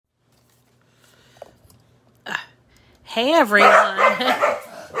Hey everyone.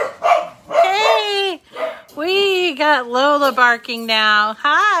 Hey, we got Lola barking now.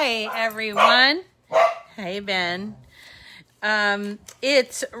 Hi everyone. Hey Ben.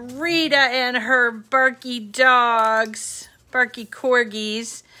 It's Rita and her barky dogs, barky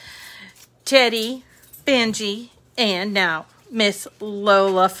corgis, Teddy, Benji, and now Miss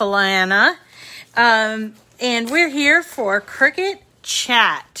Lola Falana. And we're here for Cricut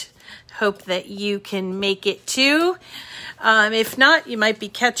Chat. Hope that you can make it too. If not, you might be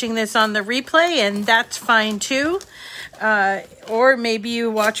catching this on the replay, and that's fine too. Or maybe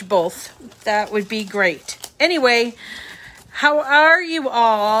you watch both. That would be great. Anyway, how are you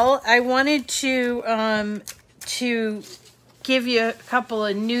all? I wanted to give you a couple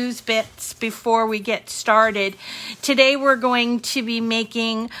of news bits before we get started. Today we're going to be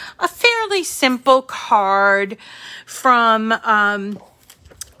making a fairly simple card from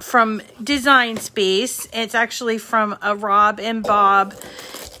Design Space. It's actually from a Rob and Bob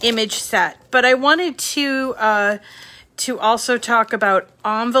image set. But I wanted to also talk about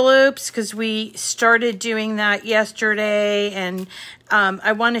envelopes because we started doing that yesterday, and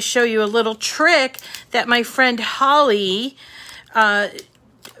I want to show you a little trick that my friend Holly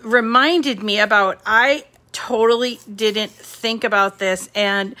reminded me about. I totally didn't think about this,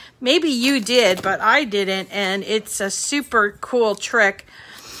 and maybe you did, but I didn't, and it's a super cool trick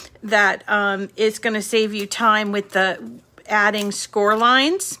that is going to save you time with the adding score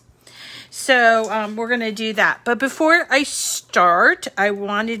lines. So we're going to do that. But before I start, I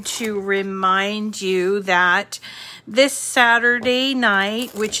wanted to remind you that this Saturday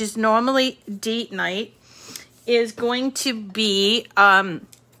night, which is normally date night, is going to be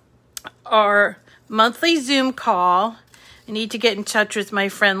our monthly Zoom call. I need to get in touch with my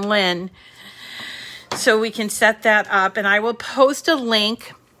friend Lynn so we can set that up. And I will post a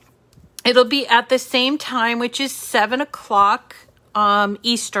link. It'll be at the same time, which is 7 o'clock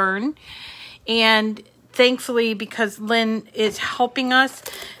Eastern. And thankfully, because Lynn is helping us,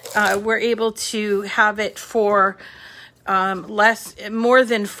 we're able to have it for more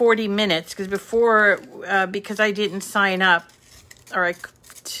than 40 minutes. Because before, because I didn't sign up, or I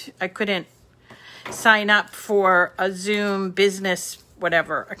couldn't sign up for a Zoom business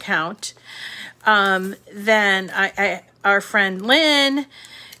whatever account, then our friend Lynn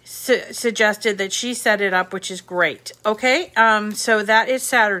suggested that she set it up, which is great. Okay, so that is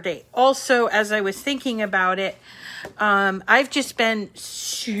Saturday. Also, as I was thinking about it, I've just been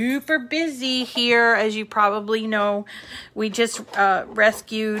super busy here. As you probably know, we just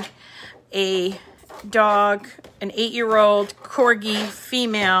rescued a dog, an 8-year-old corgi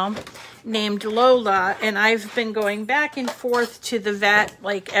female named Lola, and I've been going back and forth to the vet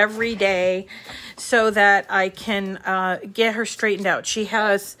like every day so that I can get her straightened out. She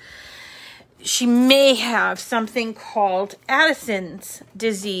may have something called Addison's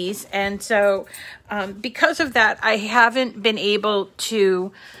disease, and so because of that, I haven't been able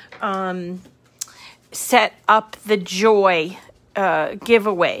to set up the Joy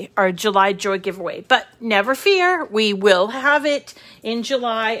giveaway, our July Joy giveaway. But never fear, we will have it in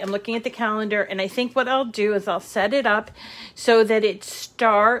July. I'm looking at the calendar, and I think what I'll do is I'll set it up so that it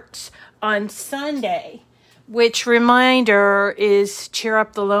starts on Sunday, which, reminder, is Cheer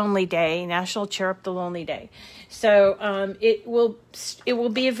Up the Lonely Day, National Cheer Up the Lonely Day. So it will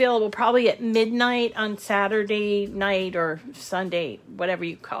be available probably at midnight on Saturday night or Sunday, whatever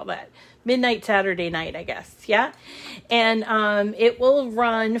you call that. Midnight Saturday night, I guess. Yeah. And it will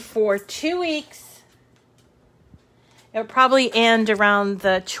run for 2 weeks. It'll probably end around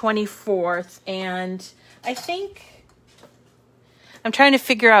the 24th. And I think I'm trying to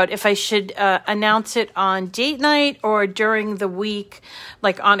figure out if I should announce it on date night or during the week,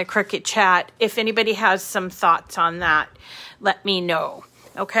 like on a Cricut Chat. If anybody has some thoughts on that, let me know.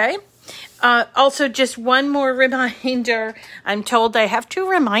 Okay. Also, just one more reminder. I'm told I have to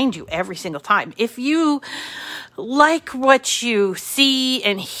remind you every single time. If you like what you see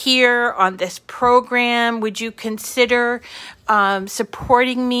and hear on this program, would you consider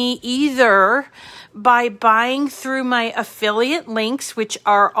supporting me either by buying through my affiliate links, which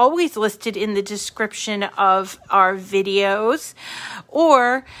are always listed in the description of our videos,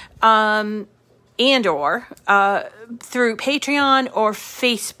 or through Patreon or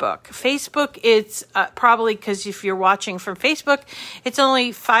Facebook. Facebook is probably, because if you're watching from Facebook, it's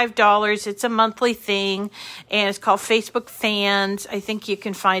only $5. It's a monthly thing, and it's called Facebook Fans. I think you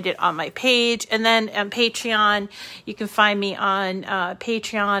can find it on my page. And then on Patreon, you can find me on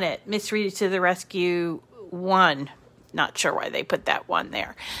Patreon at Miss Rita to the Rescue 1. Not sure why they put that one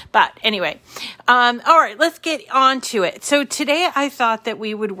there. But anyway, all right, let's get on to it. So today I thought that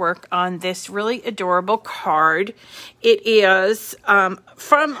we would work on this really adorable card. It is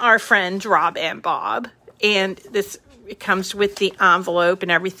from our friends Rob and Bob. And it comes with the envelope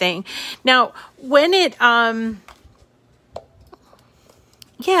and everything. Now, when it...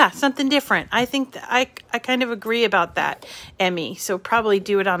 yeah, something different. I think that I kind of agree about that, Emmy. So probably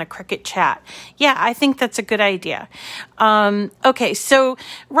do it on a Cricut chat. Yeah, I think that's a good idea. Okay, so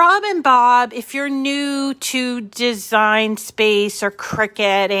Rob and Bob, if you're new to Design Space or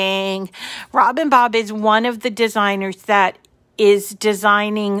Cricutting, Rob and Bob is one of the designers that is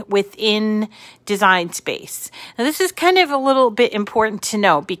designing within Design Space. Now, this is kind of a little bit important to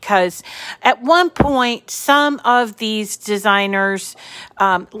know because at one point, some of these designers,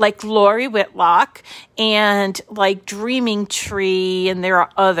 like Lori Whitlock and like Dreaming Tree, and there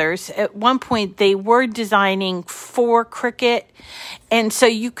are others, at one point they were designing for Cricut. And so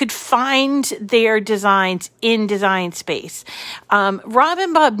you could find their designs in Design Space. Rob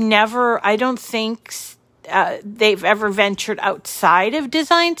and Bob never, I don't think, they've ever ventured outside of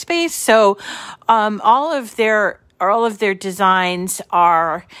Design Space. So all of their designs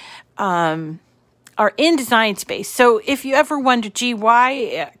are in Design Space. So if you ever wonder, gee,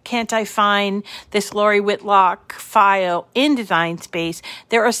 why can't I find this Lori Whitlock file in Design Space?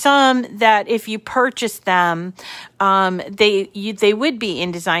 There are some that if you purchase them, they would be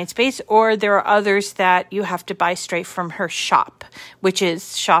in Design Space, or there are others that you have to buy straight from her shop, which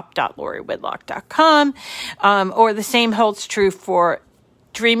is shop.loriwhitlock.com, or the same holds true for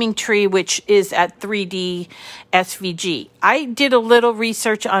Dreaming Tree, which is at 3D SVG. I did a little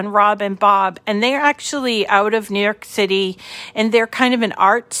research on Rob and Bob, and they're actually out of New York City, and they're kind of an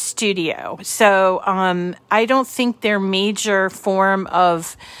art studio. So I don't think their major form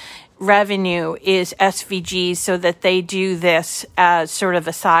of revenue is SVG, so that they do this as sort of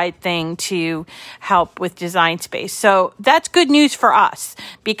a side thing to help with Design Space. So that's good news for us,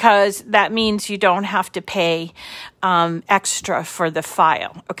 because that means you don't have to pay extra for the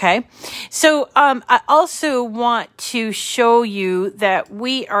file. Okay. So I also want to show you that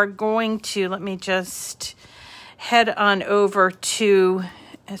we are going to, let me just head on over to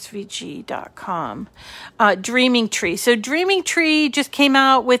svg.com. Dreaming Tree. So Dreaming Tree just came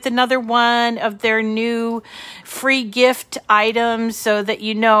out with another one of their new free gift items, so that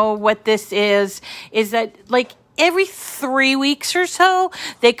you know what this is that like every 3 weeks or so,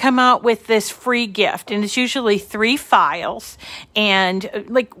 they come out with this free gift, and it's usually 3 files, and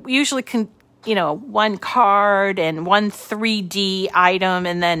like usually one card and one 3D item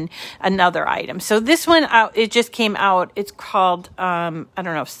and then another item. So this one, it just came out. It's called,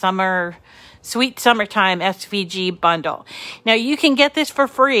 Sweet Summertime SVG Bundle. Now, you can get this for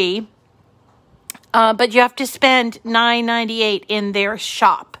free, but you have to spend $9.98 in their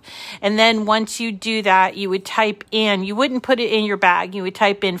shop. And then once you do that, you would type in, you wouldn't put it in your bag, you would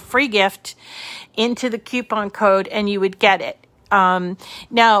type in free gift into the coupon code and you would get it.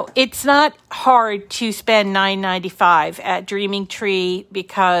 Now, it's not hard to spend $9.95 at Dreaming Tree,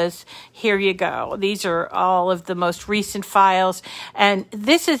 because here you go. These are all of the most recent files. And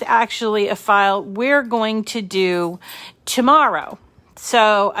this is actually a file we're going to do tomorrow.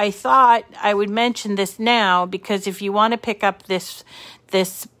 So I thought I would mention this now, because if you want to pick up this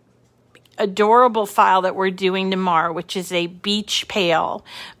adorable file that we're doing tomorrow, which is a beach pail,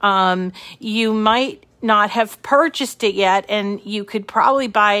 you might not have purchased it yet, and you could probably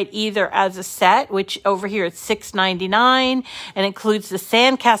buy it either as a set, which over here it's $6.99 and includes the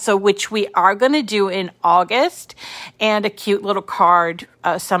sandcastle, which we are going to do in August, and a cute little card,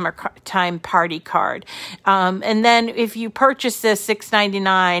 a summertime party card. And then if you purchase this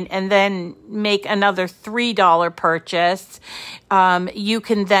 $6.99 and then make another $3 purchase, you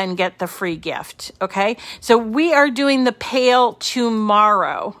can then get the free gift. Okay, so we are doing the pail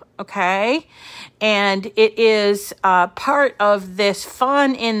tomorrow. Okay. And it is part of this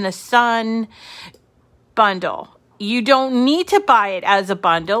Fun in the Sun bundle. You don't need to buy it as a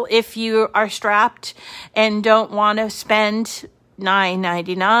bundle if you are strapped and don't want to spend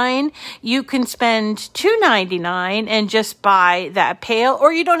 $9.99. You can spend $2.99 and just buy that pail,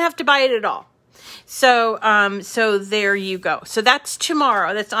 or you don't have to buy it at all. So there you go. So that's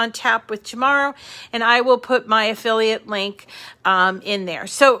tomorrow. That's on tap with tomorrow, and I will put my affiliate link in there.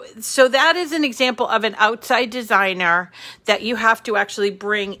 So that is an example of an outside designer that you have to actually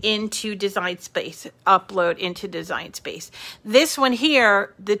bring into Design Space, upload into Design Space. This one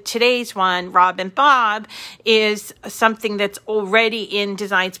here, today's one, Rob and Bob, is something that's already in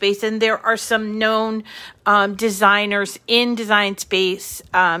Design Space, and there are some known designers in Design Space,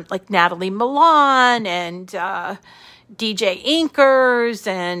 like Natalie Milan and DJ inkers,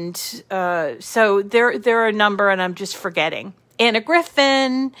 and so there are a number, and I'm just forgetting. Anna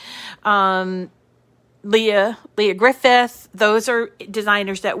Griffin, Leah Griffith. Those are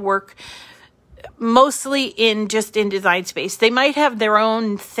designers that work mostly in Design Space. They might have their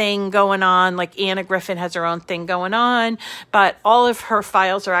own thing going on, like Anna Griffin has her own thing going on, but all of her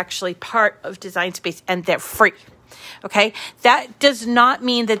files are actually part of Design Space, and they're free. Okay, that does not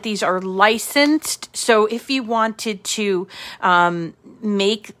mean that these are licensed. So if you wanted to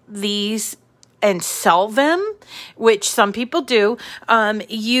make these and sell them, which some people do,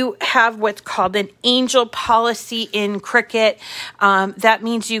 you have what's called an angel policy in Cricut. That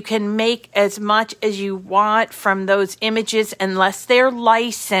means you can make as much as you want from those images unless they're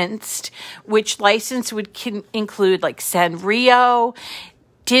licensed, which license would include like Sanrio,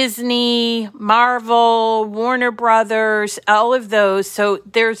 Disney, Marvel, Warner Brothers, all of those. So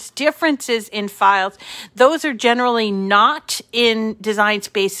there's differences in files. Those are generally not in Design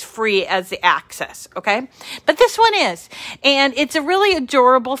Space free as the access, okay? But this one is, and it's a really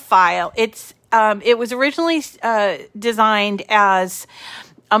adorable file. It was originally designed as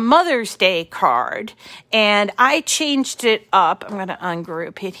a Mother's Day card, and I changed it up. I'm going to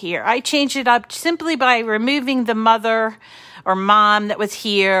ungroup it here. I changed it up simply by removing the mother or mom that was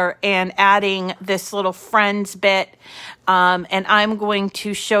here and adding this little friends bit. And I'm going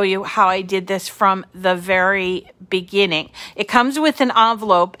to show you how I did this from the very beginning. It comes with an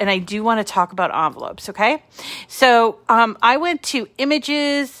envelope, and I do want to talk about envelopes, okay? So I went to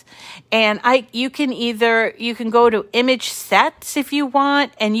images, and you can go to image sets if you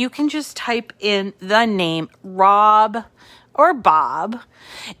want, and you can just type in the name Rob or Bob.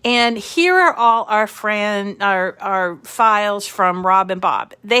 And here are all our files from Rob and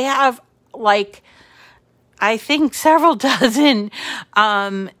Bob. They have like, I think several dozen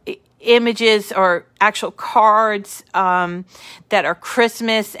images or actual cards that are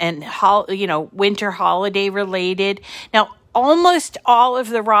Christmas and winter holiday related. Now, almost all of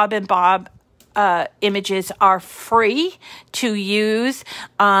the Rob and Bob images are free to use,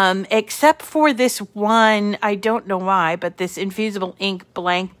 except for this one. I don't know why, but this Infusible Ink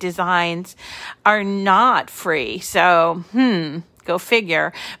blank designs are not free. So, go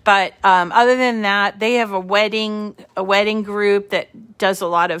figure. But other than that, they have a wedding group that does a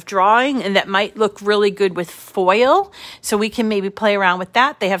lot of drawing, and that might look really good with foil. So we can maybe play around with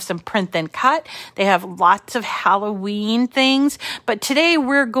that. They have some print then cut. They have lots of Halloween things. But today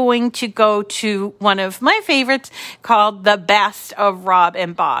we're going to go to one of my favorites called The Best of Rob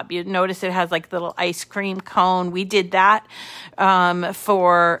and Bob. You notice it has like the little ice cream cone. We did that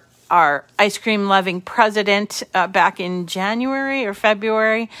for our ice cream loving president back in January or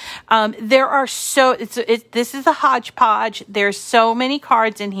February. There are this is a hodgepodge. There's so many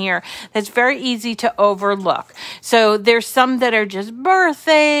cards in here that's very easy to overlook. So there's some that are just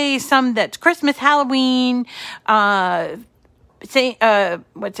birthday, some that's Christmas, Halloween, what's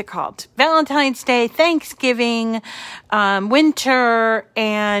it called? Valentine's Day, Thanksgiving, winter,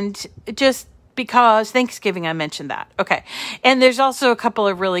 and just because Thanksgiving, I mentioned that. Okay. And there's also a couple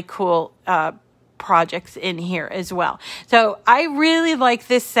of really cool projects in here as well. So I really like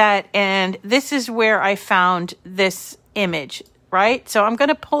this set, and this is where I found this image, right? So I'm going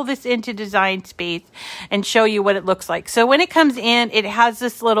to pull this into Design Space and show you what it looks like. So when it comes in, it has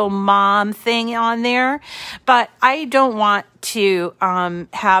this little mom thing on there, but I don't want to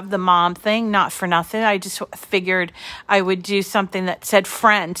have the mom thing, not for nothing. I just figured I would do something that said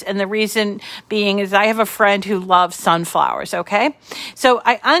friends. And the reason being is I have a friend who loves sunflowers, okay? So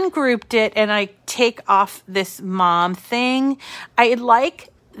I ungrouped it, and I take off this mom thing. I like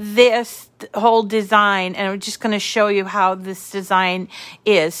this whole design, and I'm just going to show you how this design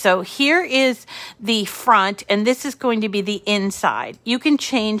is. So here is the front, and this is going to be the inside. You can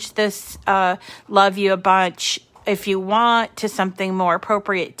change this Love You a Bunch if you want to something more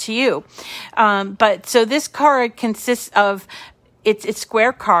appropriate to you. But so this card consists of, it's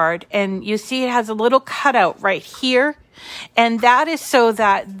square card, and you see it has a little cutout right here, and that is so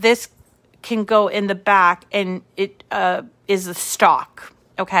that this can go in the back, and it is a stalk.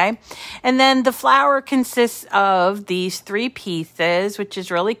 Okay. And then the flower consists of these 3 pieces, which is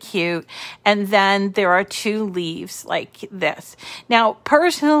really cute. And then there are 2 leaves like this. Now,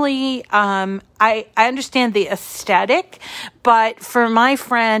 personally, I understand the aesthetic, but for my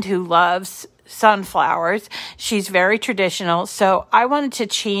friend who loves sunflowers, she's very traditional. So I wanted to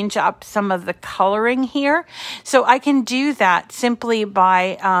change up some of the coloring here. So I can do that simply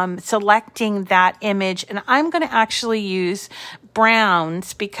by selecting that image. And I'm going to actually use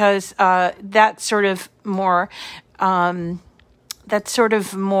browns because that's sort of more, the that's sort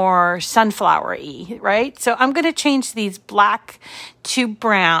of more sunflower-y, right? So I'm going to change these black to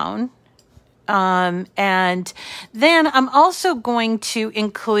brown. And then I'm also going to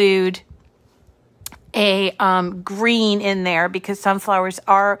include a green in there because sunflowers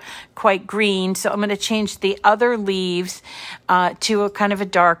are quite green. So I'm going to change the other leaves to a kind of a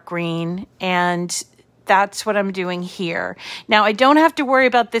dark green, and that's what I'm doing here. Now I don't have to worry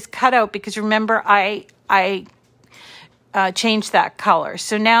about this cutout because remember I changed that color.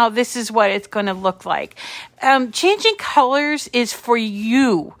 So now this is what it's going to look like. Changing colors is for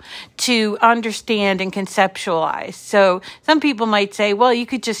you to understand and conceptualize. So some people might say, well, you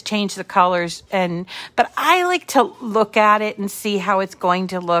could just change the colors, but I like to look at it and see how it's going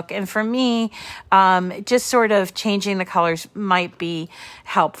to look. And for me, just sort of changing the colors might be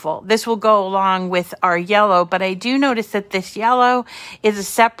helpful. This will go along with our yellow, but I do notice that this yellow is a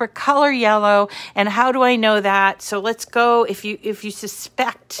separate color yellow. And how do I know that? So let's go, if you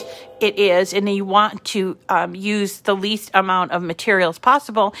suspect it is, and you want to use the least amount of materials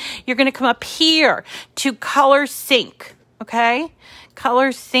possible, you're going to come up here to color sync, okay?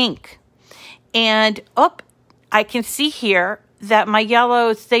 Color sync. And I can see here that my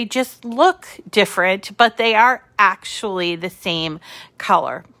yellows, they just look different, but they are actually the same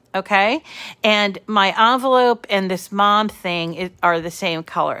color, okay? And my envelope and this mom thing are the same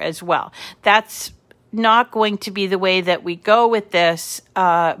color as well. That's not going to be the way that we go with this,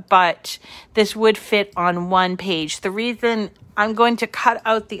 but this would fit on one page. The reason I'm going to cut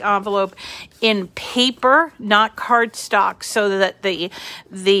out the envelope in paper, not cardstock, so that the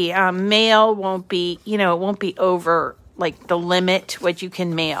mail won't be, it won't be over like the limit what you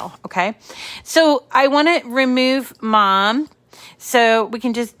can mail, okay? So I want to remove mom, so we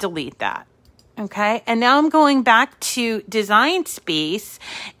can just delete that. Okay, and now I'm going back to Design Space,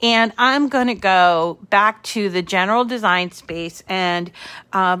 and I'm going to go back to the general Design Space, and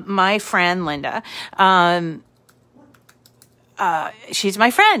my friend Linda, she's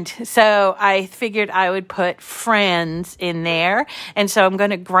my friend. So I figured I would put friends in there, and so I'm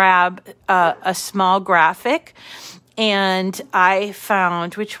going to grab a small graphic. And I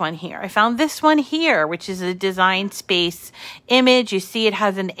found, which one here? I found this one here, which is a Design Space image. You see it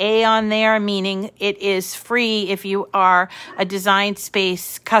has an A on there, meaning it is free if you are a Design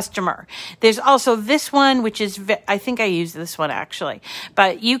Space customer. There's also this one, which is, I think I use this one actually,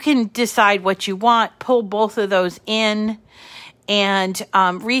 but you can decide what you want, pull both of those in, and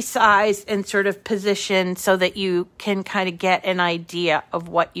resize and sort of position so that you can kind of get an idea of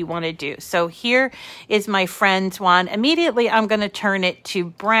what you want to do. So here is my friend's one. Immediately, I'm going to turn it to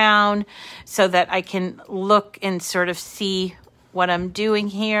brown so that I can look and sort of see what I'm doing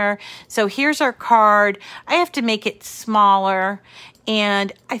here. So here's our card. I have to make it smaller,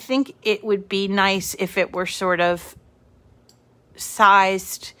 and I think it would be nice if it were sort of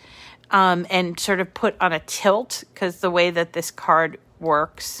sized and sort of put on a tilt, because the way that this card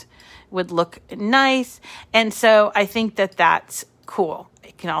works would look nice. And so I think that that's cool.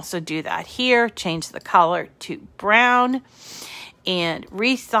 I can also do that here, change the color to brown and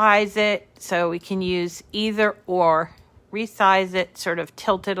resize it. So we can use either or, resize it, sort of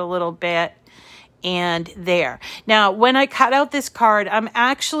tilt it a little bit, and there. Now, when I cut out this card, I'm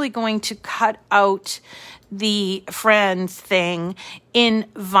actually going to cut out the friends thing in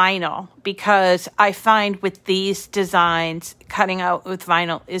vinyl, because I find with these designs, cutting out with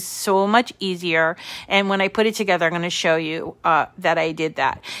vinyl is so much easier. And when I put it together, I'm going to show you that I did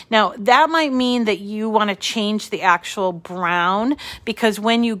that. Now, that might mean that you want to change the actual brown, because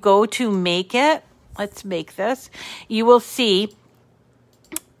when you go to make it, let's make this, you will see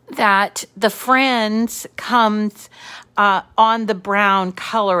that the friends comes on the brown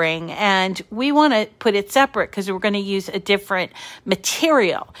coloring, and we want to put it separate because we're going to use a different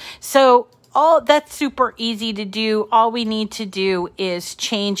material. So all that's super easy to do. All we need to do is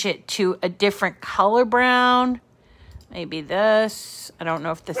change it to a different color brown. Maybe this. I don't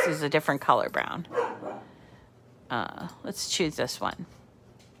know if this is a different color brown. Let's choose this one.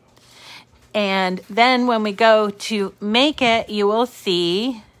 And then when we go to make it, you will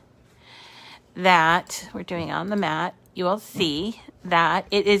see that we're doing on the mat, you will see that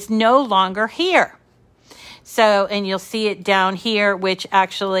it is no longer here. So, and you'll see it down here, which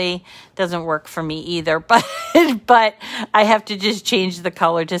actually doesn't work for me either, but I have to just change the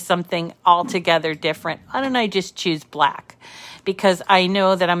color to something altogether different. Why don't I just choose black? Because I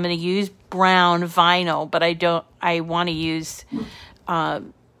know that I'm going to use brown vinyl, but I want to use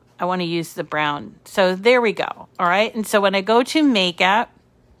the brown. So there we go. All right. And so when I go to makeup,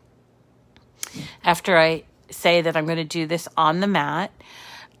 after I say that I'm going to do this on the mat,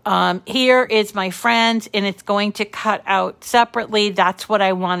 here is my friends, and it's going to cut out separately. That's what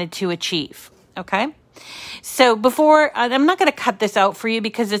I wanted to achieve. Okay. So I'm not going to cut this out for you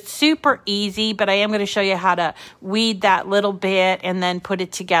because it's super easy, but I am going to show you how to weed that little bit and then put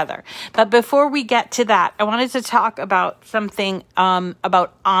it together. But before we get to that, I wanted to talk about something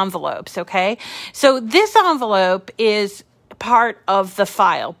about envelopes, okay? So this envelope is part of the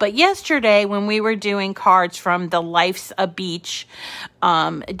file, but yesterday when we were doing cards from the Life's a Beach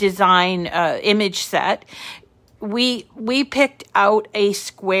design image set, we picked out a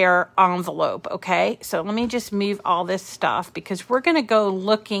square envelope, okay? So let me just move all this stuff because we're going to go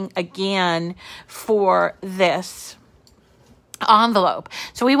looking again for this envelope.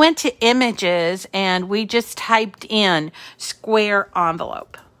 So we went to images and we just typed in square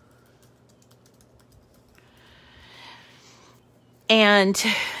envelope. And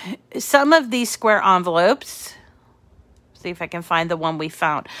some of these square envelopes, see if I can find the one we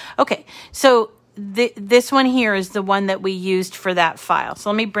found. Okay, so this one here is the one that we used for that file. So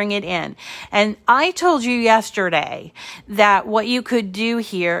let me bring it in. And I told you yesterday that what you could do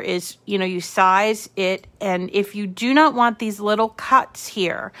here is, you size it. And if you do not want these little cuts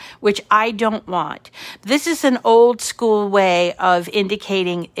here, which I don't want, this is an old school way of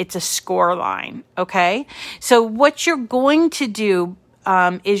indicating it's a score line. Okay. So what you're going to do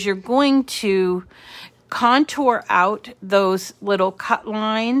is you're going to contour out those little cut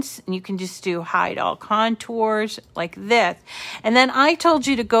lines, and you can just do hide all contours like this. And then I told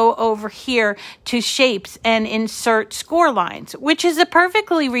you to go over here to shapes and insert score lines, which is a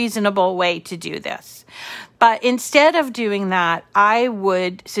perfectly reasonable way to do this. But instead of doing that, I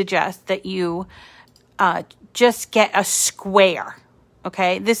would suggest that you just get a square.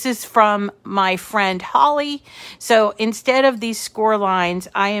 Okay, this is from my friend Holly. So instead of these score lines,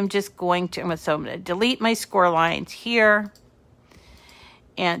 I am just going to, I'm going to delete my score lines here.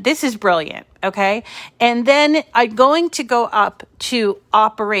 And this is brilliant, okay? And then I'm going to go up to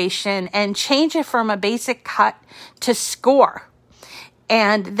operation and change it from a basic cut to score.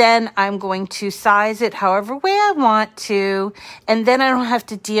 And then I'm going to size it however way I want to. And then I don't have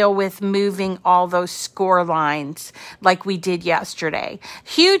to deal with moving all those score lines like we did yesterday.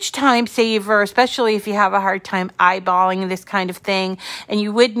 Huge time saver, especially if you have a hard time eyeballing this kind of thing. And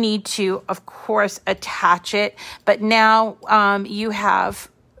you would need to, of course, attach it. But now you have,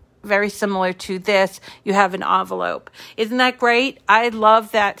 very similar to this, you have an envelope. Isn't that great? I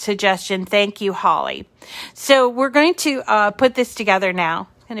love that suggestion. Thank you, Holly. So we're going to put this together now.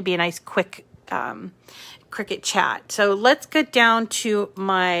 It's going to be a nice quick Cricut chat. So let's get down to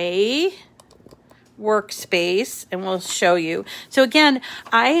my workspace and we'll show you. So again,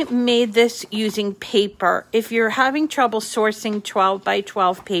 I made this using paper. If you're having trouble sourcing 12 by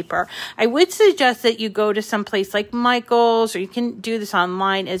 12 paper, I would suggest that you go to some place like Michael's, or you can do this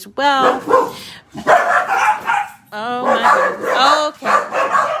online as well. Oh my God. Okay.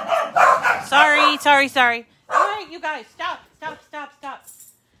 Sorry. All right, you guys, stop.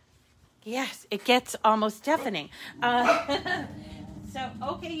 Yes, it gets almost deafening. So,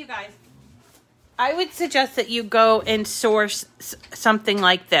 okay, you guys. I would suggest that you go and source something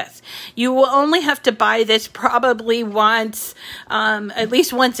like this. You will only have to buy this probably once, at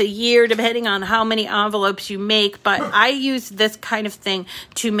least once a year, depending on how many envelopes you make. But I use this kind of thing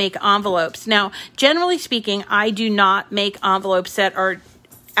to make envelopes. Now, generally speaking, I do not make envelopes that are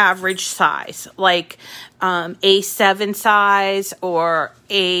average size, like A7 size or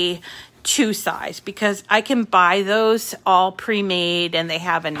A2 size, because I can buy those all pre-made and they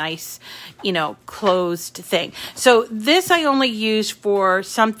have a nice, closed thing. So this I only use for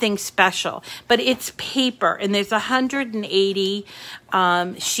something special, but it's paper and there's 180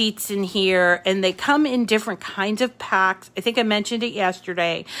 sheets in here, and they come in different kinds of packs. I think I mentioned it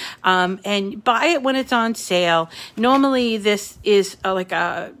yesterday. And buy it when it's on sale. Normally this is like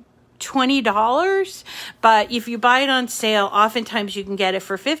a $20, but if you buy it on sale, oftentimes you can get it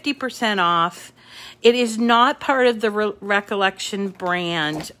for 50% off. It is not part of the Recollection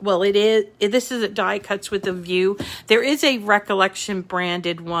brand. Well, it is. This is a Die Cuts with a View. There is a Recollection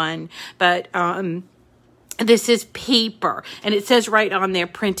branded one, but this is paper, and it says right on there,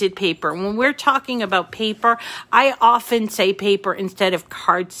 printed paper. When we're talking about paper, I often say paper instead of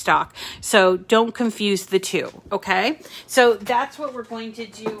cardstock. So don't confuse the two, okay? So that's what we're going to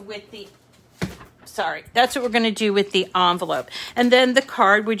do with the, that's what we're going to do with the envelope. And then the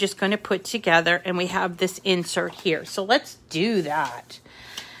card we're just going to put together, and we have this insert here. So let's do that.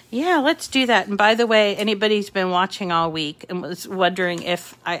 Yeah, let's do that. And by the way, anybody's been watching all week and was wondering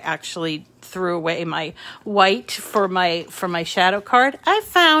if I actually threw away my white for my shadow card, I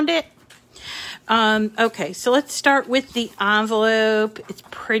found it. Okay, so let's start with the envelope. It's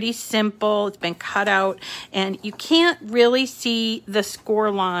pretty simple. It's been cut out and you can't really see the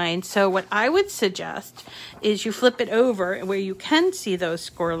score line. So what I would suggest is you flip it over where you can see those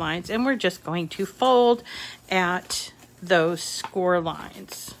score lines, and we're just going to fold at those score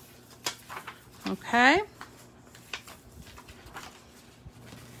lines. Okay.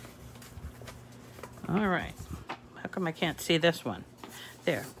 All right. How come I can't see this one?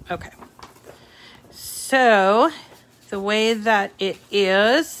 There. Okay. So the way that it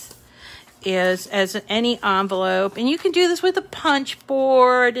is as any envelope, and you can do this with a punch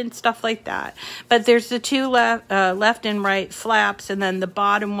board and stuff like that, but there's the two left and right flaps, and then the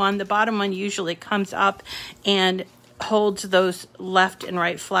bottom one usually comes up and holds those left and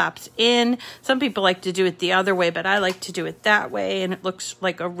right flaps in. Some people like to do it the other way, but I like to do it that way, and it looks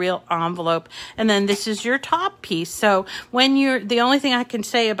like a real envelope. And then this is your top piece. So when the only thing I can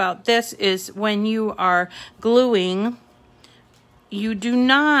say about this is when you are gluing, you do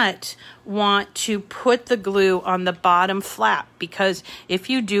not want to put the glue on the bottom flap, because if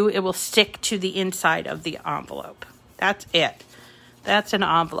you do, it will stick to the inside of the envelope. That's it. That's an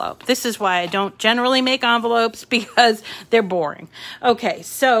envelope. This is why I don't generally make envelopes, because they're boring. Okay,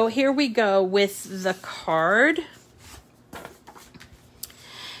 so here we go with the card.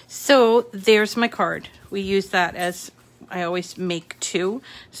 So there's my card. We use that as, I always make two.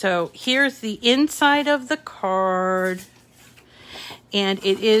 So here's the inside of the card. And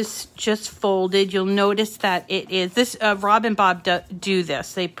it is just folded. You'll notice that it is, this Rob and Bob do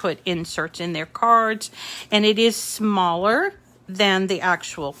this. They put inserts in their cards, and it is smaller than the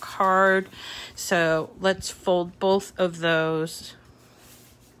actual card. So let's fold both of those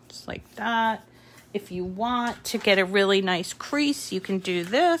just like that. If you want to get a really nice crease, you can do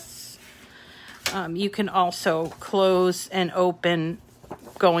this. You can also close and open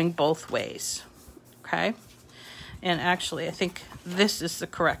going both ways. Okay. And actually, I think this is the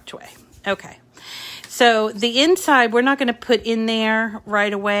correct way. Okay. So the inside, we're not going to put in there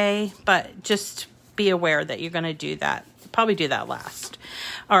right away, but just be aware that you're going to do that. Probably do that last.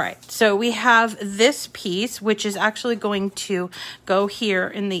 All right, so we have this piece, which is actually going to go here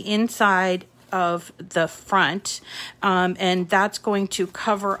in the inside of the front, and that's going to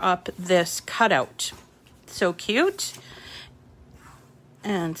cover up this cutout. So cute.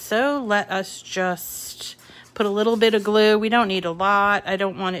 And so let us just put a little bit of glue. We don't need a lot. I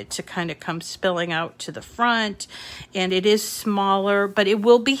don't want it to kind of come spilling out to the front. And it is smaller, but it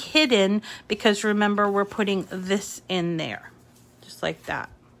will be hidden because remember, we're putting this in there, just like that.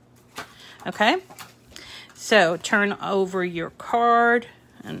 Okay. So turn over your card.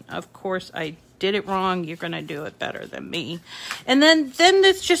 And of course I did it wrong. You're going to do it better than me. And then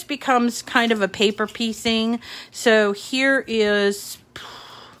this just becomes kind of a paper piecing. So here is,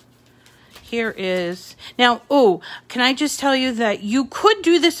 now, oh, can I just tell you that you could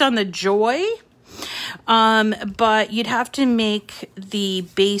do this on the Joy, but you'd have to make the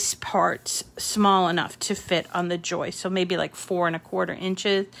base parts small enough to fit on the Joy. So maybe like 4 1/4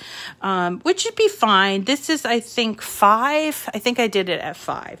 inches, which would be fine. This is, I think, 5. I think I did it at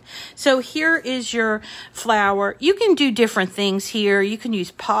 5. So here is your flower. You can do different things here. You can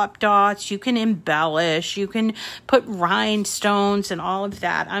use pop dots. You can embellish. You can put rhinestones and all of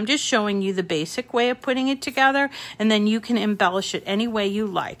that. I'm just showing you the basic way of putting it together, and then you can embellish it any way you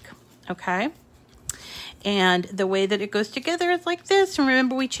like. Okay. And the way that it goes together is like this. And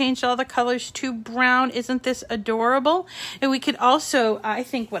remember, we changed all the colors to brown. Isn't this adorable? And we could also, I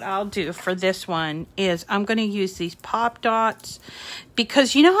think what I'll do for this one is I'm going to use these pop dots,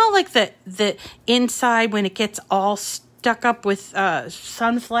 because you know how like the inside, when it gets all stuck up with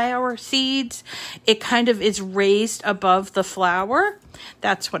sunflower seeds, it kind of is raised above the flower.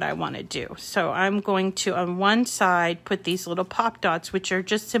 That's what I want to do. So I'm going to, on one side, put these little pop dots, which are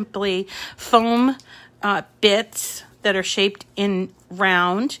just simply foam bits that are shaped in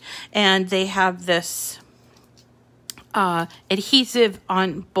round, and they have this adhesive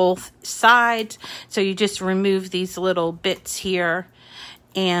on both sides. So you just remove these little bits here,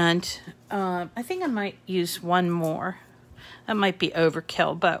 and I think I might use one more. That might be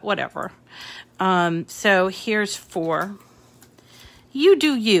overkill, but whatever. So here's 4. You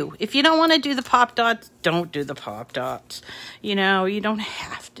do you. If you don't want to do the pop dots, don't do the pop dots. You know, you don't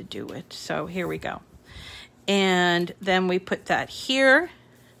have to do it. So here we go. And then we put that here.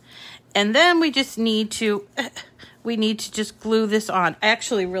 And then we just need to, just glue this on. I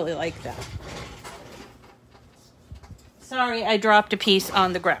actually really like that. Sorry, I dropped a piece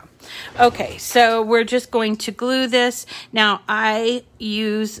on the ground. Okay, so we're just going to glue this. Now, I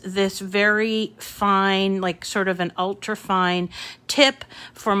use this very fine, like sort of an ultra fine tip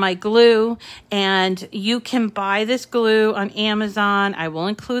for my glue, and you can buy this glue on Amazon. I will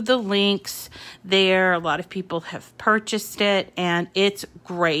include the links there. A lot of people have purchased it, and it's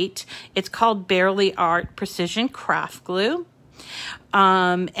great. It's called Barely Art Precision Craft Glue.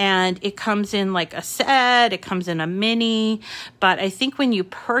 And it comes in like a set, it comes in a mini, but I think when you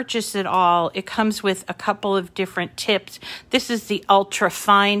purchase it all, it comes with a couple of different tips. This is the ultra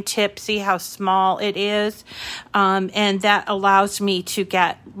fine tip. See how small it is? And that allows me to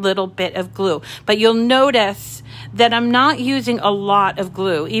get a little bit of glue. But you'll notice that I'm not using a lot of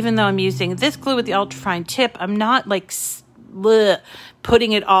glue. Even though I'm using this glue with the ultra fine tip, I'm not like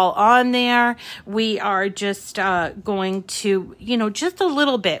putting it all on there. We are just going to, just a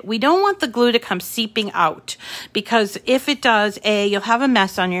little bit. We don't want the glue to come seeping out, because if it does, A, you'll have a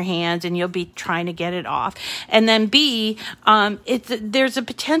mess on your hands and you'll be trying to get it off. And then B, there's a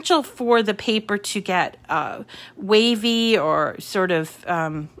potential for the paper to get wavy or sort of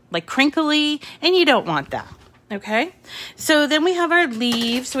like crinkly, and you don't want that. Okay, so then we have our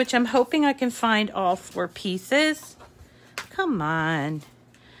leaves, which I'm hoping I can find all 4 pieces. Come on.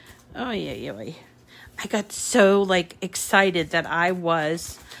 Oh, yeah. I got so excited that I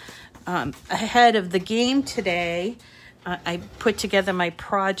was ahead of the game today. I put together my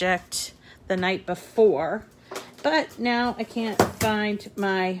project the night before, but now I can't find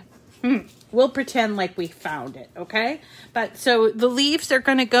my, we'll pretend like we found it, okay? But so the leaves are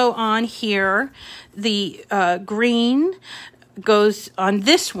going to go on here. The green goes on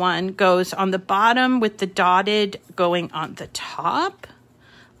this one, goes on the bottom with the dotted going on the top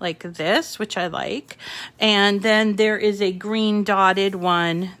like this, which I like. And then there is a green dotted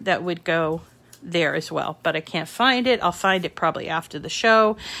one that would go there as well, but I can't find it. I'll find it probably after the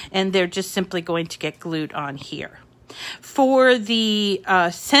show, and they're just simply going to get glued on here. For the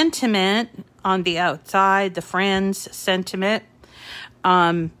sentiment on the outside, the Friends sentiment,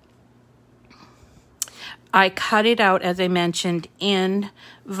 I cut it out, as I mentioned, in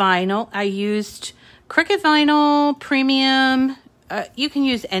vinyl. I used Cricut vinyl, premium. You can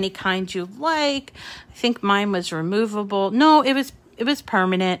use any kind you like. I think mine was removable. No, it was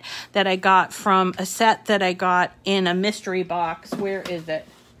permanent, that I got from a set that I got in a mystery box. Where is it?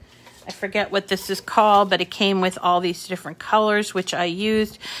 I forget what this is called, but it came with all these different colors, which I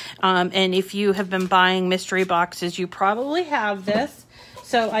used. And if you have been buying mystery boxes, you probably have this.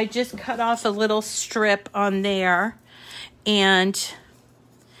 So I just cut off a little strip on there, and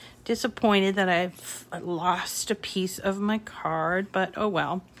disappointed that I've lost a piece of my card, but oh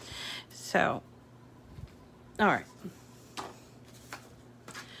well. So, all right.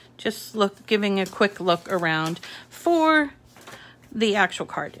 Just giving a quick look around for the actual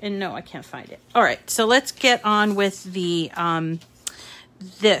card. And no, I can't find it. All right, so let's get on with the,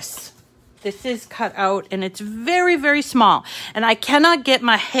 this. This is cut out, and it's very, very small. And I cannot get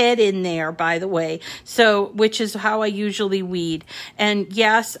my head in there, by the way, so which is how I usually weed. And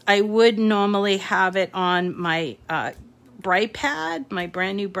yes, I would normally have it on my bright pad, my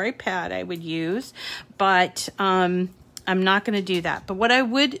brand new bright pad I would use, but I'm not going to do that. But what I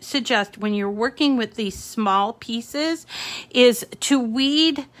would suggest when you're working with these small pieces is to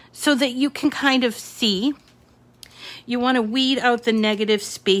weed so that you can kind of see. You want to weed out the negative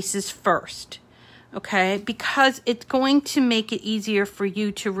spaces first, okay? Because it's going to make it easier for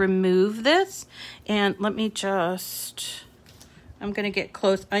you to remove this. And let me just, I'm going to get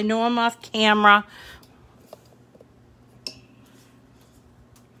close. I know I'm off camera.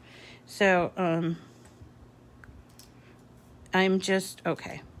 So, I'm just,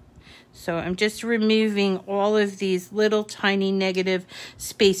 okay. So I'm just removing all of these little tiny negative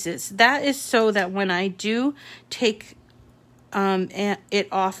spaces. That is so that when I do take it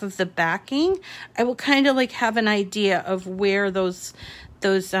off of the backing, I will kind of have an idea of where those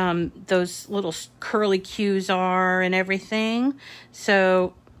little curly cues are and everything.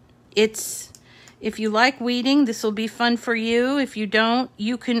 So if you like weeding, this will be fun for you. If you don't,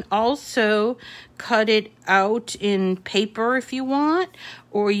 you can also cut it out in paper if you want,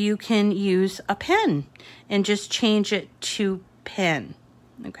 or you can use a pen and just change it to pen,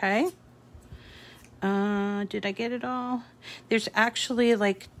 okay? Did I get it all? There's actually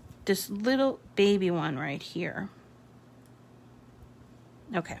this little baby one right here.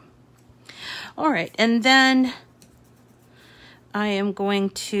 Okay. All right, and then I am going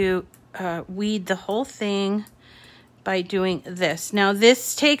to weed the whole thing by doing this. Now,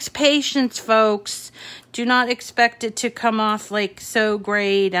 this takes patience, folks. Do not expect it to come off like so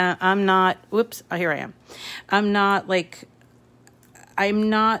great. I'm not, whoops, here I am. I'm not like a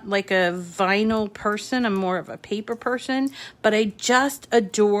vinyl person. I'm more of a paper person, but I just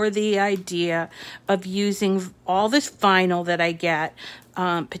adore the idea of using all this vinyl that I get,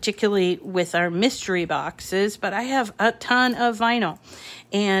 particularly with our mystery boxes, but I have a ton of vinyl,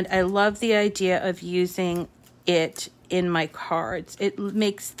 and I love the idea of using it in my cards. It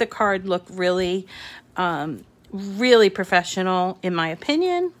makes the card look really, really professional, in my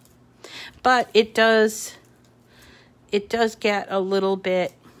opinion, but it does get a little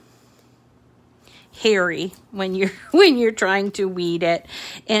bit hairy when you're trying to weed it.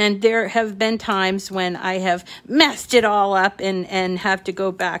 And there have been times when I have messed it all up and have to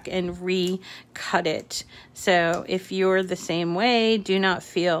go back and recut it. So if you're the same way, do not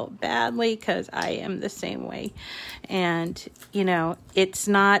feel badly, because I am the same way. And you know, it's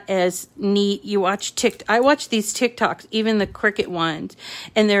not as neat. I watch these TikToks, even the Cricut ones,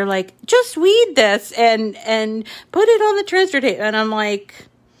 and they're like, just weed this and put it on the transfer tape. And I'm like,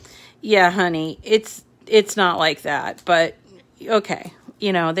 yeah, honey, it's not like that, but okay.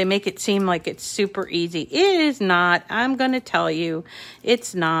 You know, they make it seem like it's super easy. It is not. I'm going to tell you,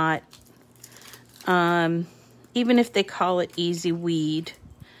 it's not. Even if they call it easy weed,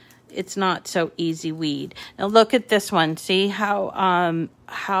 it's not so easy weed. Now look at this one. See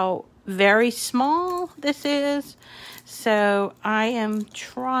how very small this is? So I am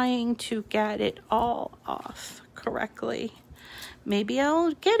trying to get it all off correctly. Maybe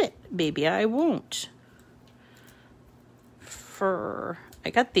I'll get it. Maybe I won't. I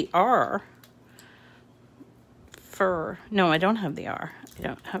got the R. No, I don't have the R. I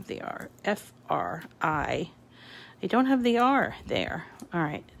don't have the R. F-R-I. I don't have the R there. All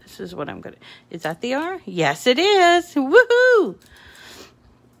right, this is what I'm going to... Is that the R? Yes, it is. Woohoo!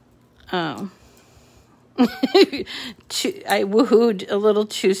 Oh. I woohooed a little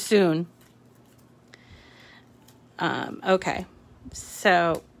too soon. Okay.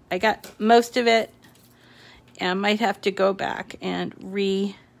 So I got most of it. I might have to go back and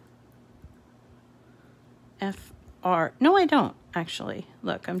No, I don't, actually.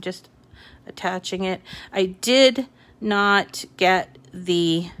 Look, I'm just attaching it. I did not get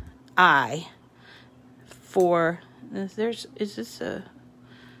the I for... Is this a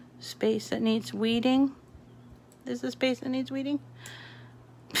space that needs weeding? Is this a space that needs weeding?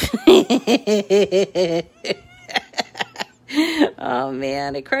 Oh,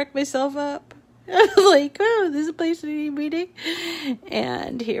 man, I cracked myself up. I was like, oh, this is a place that needs weeding.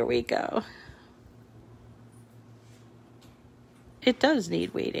 And here we go. It does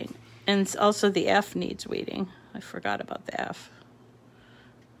need weeding. And also the F needs weeding. I forgot about the F.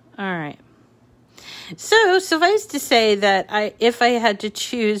 All right. So suffice to say that if I had to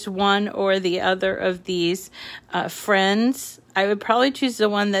choose one or the other of these friends, I would probably choose the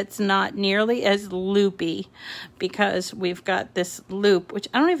one that's not nearly as loopy, because we've got this loop, which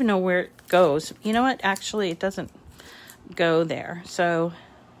I don't even know where it goes. You know what? Actually, it doesn't go there. So,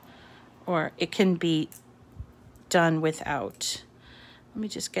 or it can be done without. Let me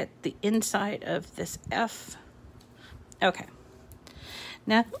just get the inside of this F. Okay.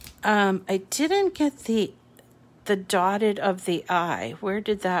 Now, I didn't get the dotted of the I. Where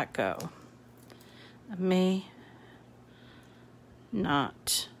did that go? I may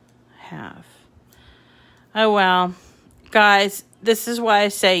not have. Oh, well. Guys, this is why I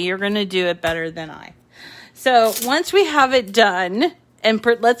say you're going to do it better than I. So, once we have it done, and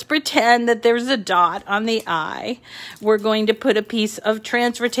let's pretend that there's a dot on the I, we're going to put a piece of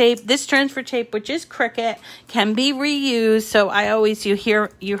transfer tape. This transfer tape, which is Cricut, can be reused. So I always,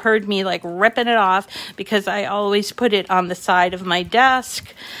 you heard me like ripping it off, because I always put it on the side of my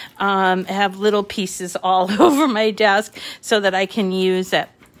desk. I have little pieces all over my desk so that I can use it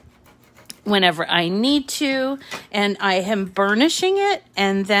whenever I need to. And I am burnishing it,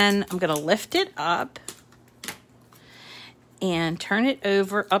 and then I'm going to lift it up and turn it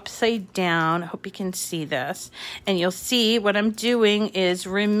over upside down. I hope you can see this. And you'll see what I'm doing is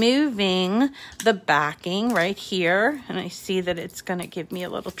removing the backing right here. And I see that it's going to give me a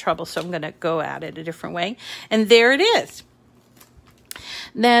little trouble, so I'm going to go at it a different way. And there it is.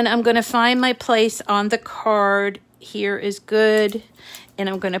 Then I'm going to find my place on the card. Here is good. And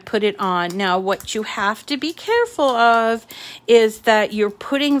I'm going to put it on. Now, what you have to be careful of is that you're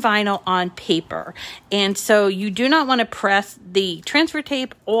putting vinyl on paper. And so you do not want to press the transfer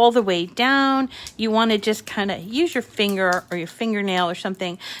tape all the way down. You want to just kind of use your finger or your fingernail or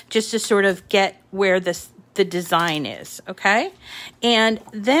something just to sort of get where this the design is, okay? And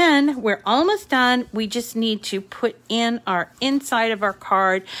then we're almost done. We just need to put in our inside of our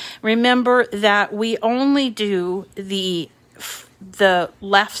card. Remember that we only do the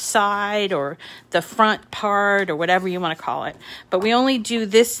left side or the front part or whatever you want to call it. But we only do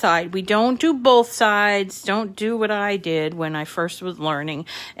this side. We don't do both sides. Don't do what I did when I first was learning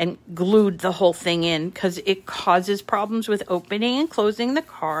and glued the whole thing in, because it causes problems with opening and closing the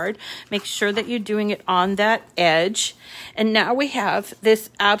card. Make sure that you're doing it on that edge. And now we have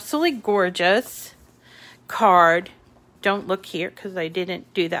this absolutely gorgeous card. Don't look here because I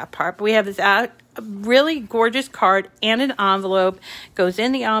didn't do that part. But we have this a really gorgeous card and an envelope. Goes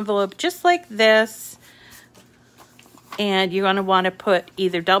in the envelope just like this. And you're going to want to put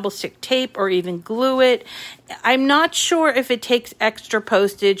either double stick tape or even glue it. I'm not sure if it takes extra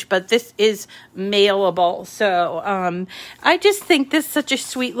postage, but this is mailable. So I just think this is such a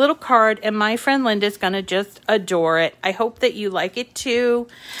sweet little card, and my friend Linda's going to just adore it. I hope that you like it too.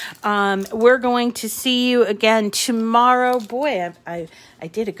 We're going to see you again tomorrow. Boy, I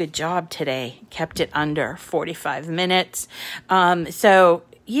did a good job today. Kept it under 45 minutes. So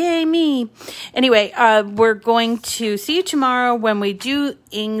yay me. Anyway, we're going to see you tomorrow when we do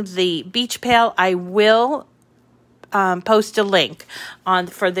in the beach pail. I will post a link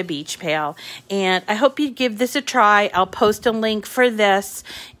for the beach pail, and I hope you give this a try. I'll post a link for this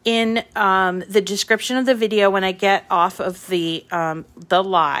in the description of the video when I get off of the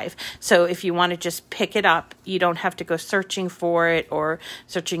live. So if you want to just pick it up, you don't have to go searching for it or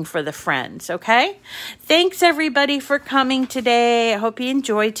searching for the friends, okay? Thanks everybody for coming today. I hope you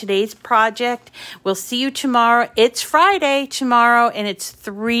enjoyed today's project. We'll see you tomorrow. It's Friday tomorrow, and it's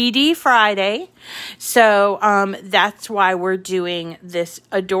 3D Friday. So that's why we're doing this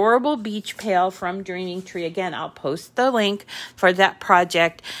adorable beach pail from Dreaming Tree. Again, I'll post the link for that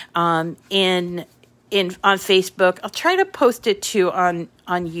project on Facebook. I'll try to post it too on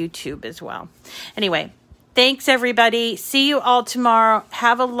YouTube as well. Anyway, thanks everybody. See you all tomorrow.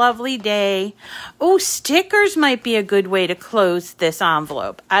 Have a lovely day. Oh, stickers might be a good way to close this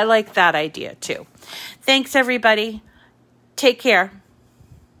envelope. I like that idea too. Thanks everybody. Take care.